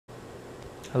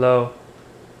Hello.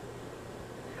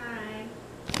 Hi.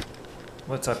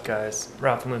 What's up, guys?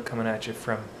 Ralph and Luke coming at you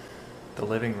from the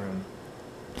living room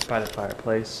by the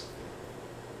fireplace.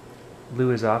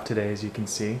 Lou is off today, as you can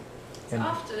see. It's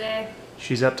off today.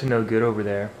 She's up to no good over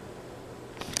there.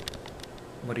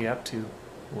 What are you up to,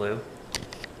 Lou?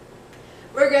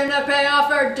 We're gonna pay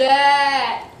off our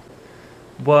debt!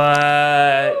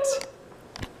 What?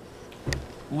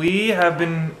 We have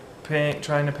been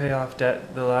trying to pay off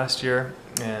debt the last year,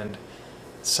 and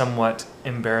somewhat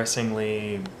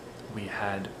embarrassingly, we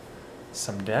had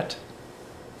some debt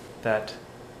that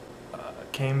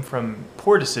came from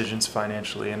poor decisions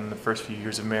financially in the first few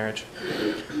years of marriage.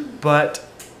 But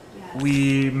Yes.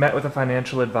 we met with a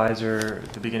financial advisor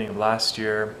at the beginning of last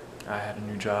year. I had a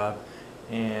new job,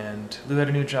 and Lou had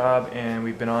a new job, and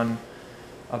we've been on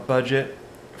a budget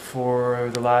for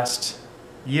the last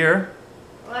year.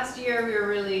 Last year we were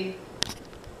really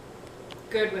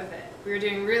good with it. We were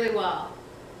doing really well.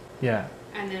 Yeah.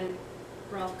 And then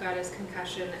Ralph got his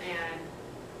concussion and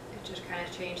it just kind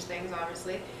of changed things,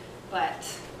 obviously.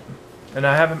 But And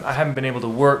I haven't been able to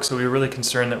work, so we were really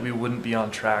concerned that we wouldn't be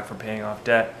on track for paying off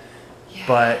debt. yeah.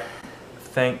 But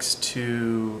thanks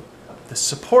to the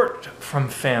support from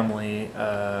family,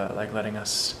 like letting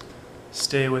us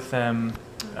stay with them,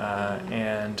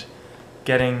 and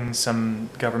getting some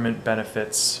government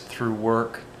benefits through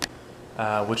work,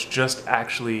 which just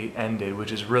actually ended,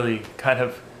 which is really kind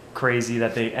of crazy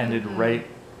that they ended right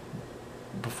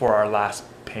before our last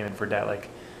payment for debt. Like,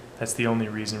 that's the only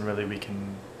reason really we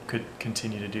could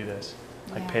continue to do this,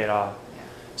 like Yeah. pay it off. Yeah.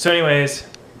 So anyways,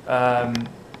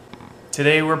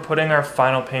 today we're putting our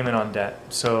final payment on debt.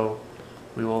 So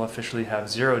we will officially have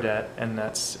zero debt, and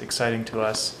that's exciting to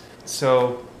us.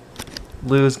 So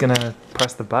Lou's gonna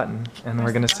press the button, and Press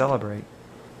we're gonna the button. celebrate.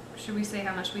 Should we say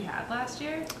how much we had last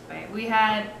year? Wait, we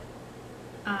had,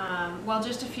 well,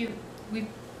 just a few. We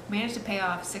managed to pay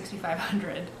off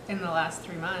 $6,500 in the last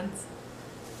 3 months.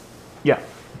 Yeah,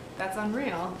 That's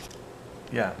unreal.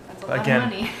 yeah. That's a lot Again, of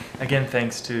money. again,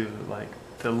 thanks to like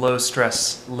the low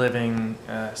stress living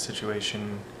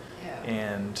situation Yeah.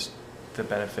 and the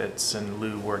benefits, and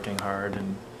Lou working hard,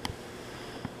 and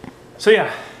so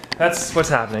yeah, that's what's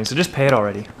happening. So just pay it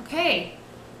already. Okay,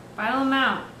 final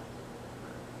amount.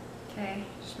 Okay,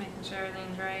 just making sure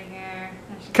everything's right here.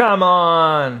 Come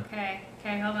on, Okay,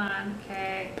 hold on.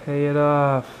 Okay, pay it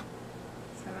off.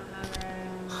 700.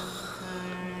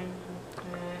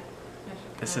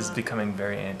 This is becoming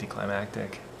very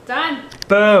anticlimactic. Done.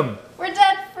 Boom! We're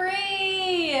debt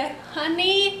free,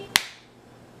 honey.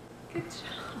 Good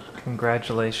job.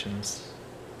 Congratulations.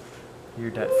 You're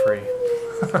debt free.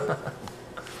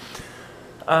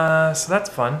 So that's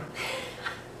fun.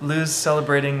 Lou's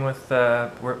celebrating with,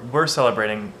 we're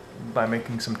celebrating by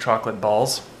making some chocolate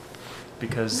balls,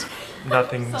 because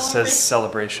nothing says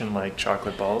celebration like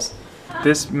chocolate balls.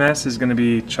 This mess is going to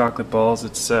be chocolate balls.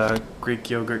 It's Greek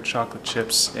yogurt, chocolate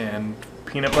chips, and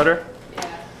peanut butter. Yeah.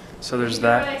 So there's You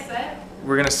hear what that. I said?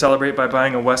 We're going to celebrate by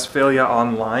buying a Westphalia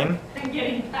online And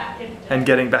getting back in debt. and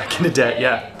getting back into debt.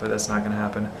 Yeah, but that's not going to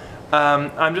happen. I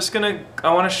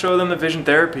want to show them the vision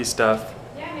therapy stuff.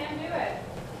 Yeah, man, do it.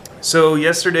 So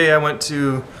yesterday I went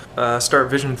to start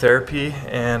vision therapy,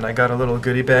 and I got a little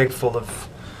goodie bag full of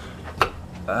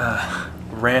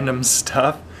random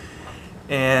stuff.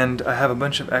 And I have a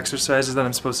bunch of exercises that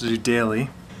I'm supposed to do daily.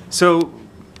 So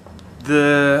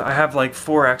I have like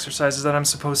 4 exercises that I'm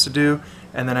supposed to do,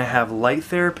 and then I have light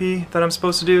therapy that I'm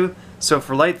supposed to do. So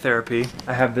for light therapy,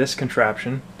 I have this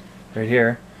contraption right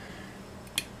here,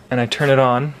 and I turn it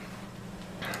on,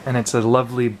 and it's a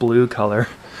lovely blue color.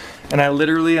 And I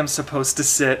literally am supposed to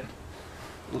sit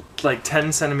like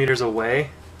 10 centimeters away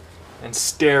and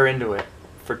stare into it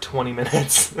for 20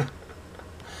 minutes.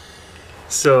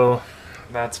 So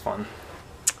that's fun.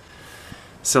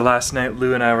 So last night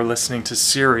Lou and I were listening to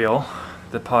Serial,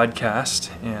 the podcast,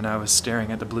 and I was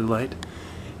staring at the blue light.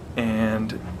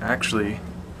 And actually,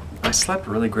 I slept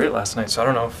really great last night, so I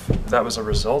don't know if that was a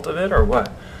result of it or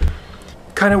what.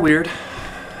 Kind of weird,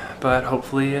 but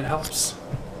hopefully it helps.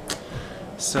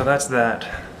 So that's that.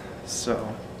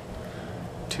 So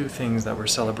 2 things that we're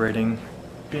celebrating: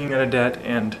 being out of debt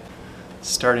and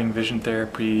starting vision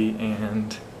therapy,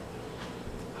 and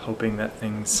hoping that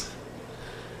things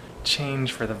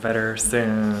change for the better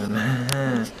soon.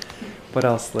 What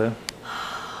else, Lou?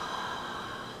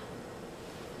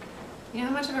 You know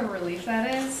how much of a relief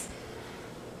that is?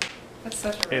 That's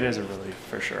such a relief. It is a relief,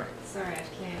 for sure. Sorry, I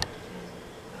can't.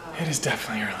 It is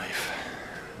definitely a relief.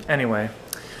 Anyway,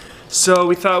 so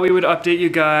we thought we would update you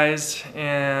guys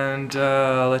and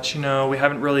let you know we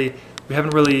haven't really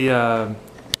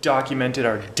documented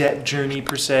our debt journey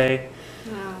per se.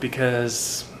 No.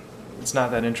 because it's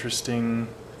not that interesting.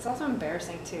 It's also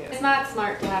embarrassing too. It's not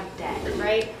smart to have debt,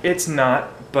 right? It's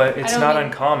not, but it's not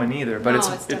uncommon either. But no,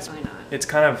 it's definitely not. It's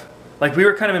kind of like we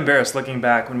were kind of embarrassed looking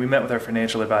back when we met with our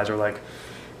financial advisor. Like,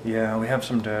 yeah, we have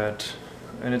some debt,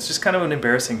 and it's just kind of an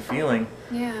embarrassing feeling.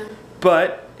 Yeah.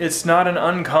 But it's not an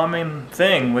uncommon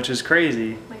thing, which is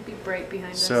crazy. Might be bright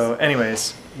behind us. So,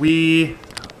 anyways, we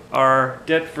are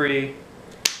debt free,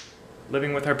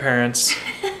 living with our parents,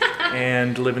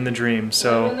 and living the dream.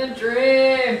 So. Living the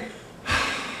dream.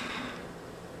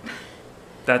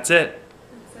 That's it.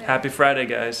 That's it. Happy Friday,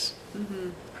 guys. Mm-hmm.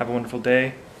 Have a wonderful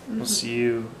day. Mm-hmm. We'll see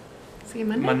you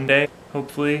Monday,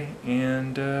 hopefully.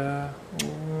 And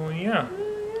yeah,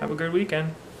 have a good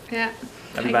weekend. Yeah.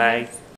 Bye.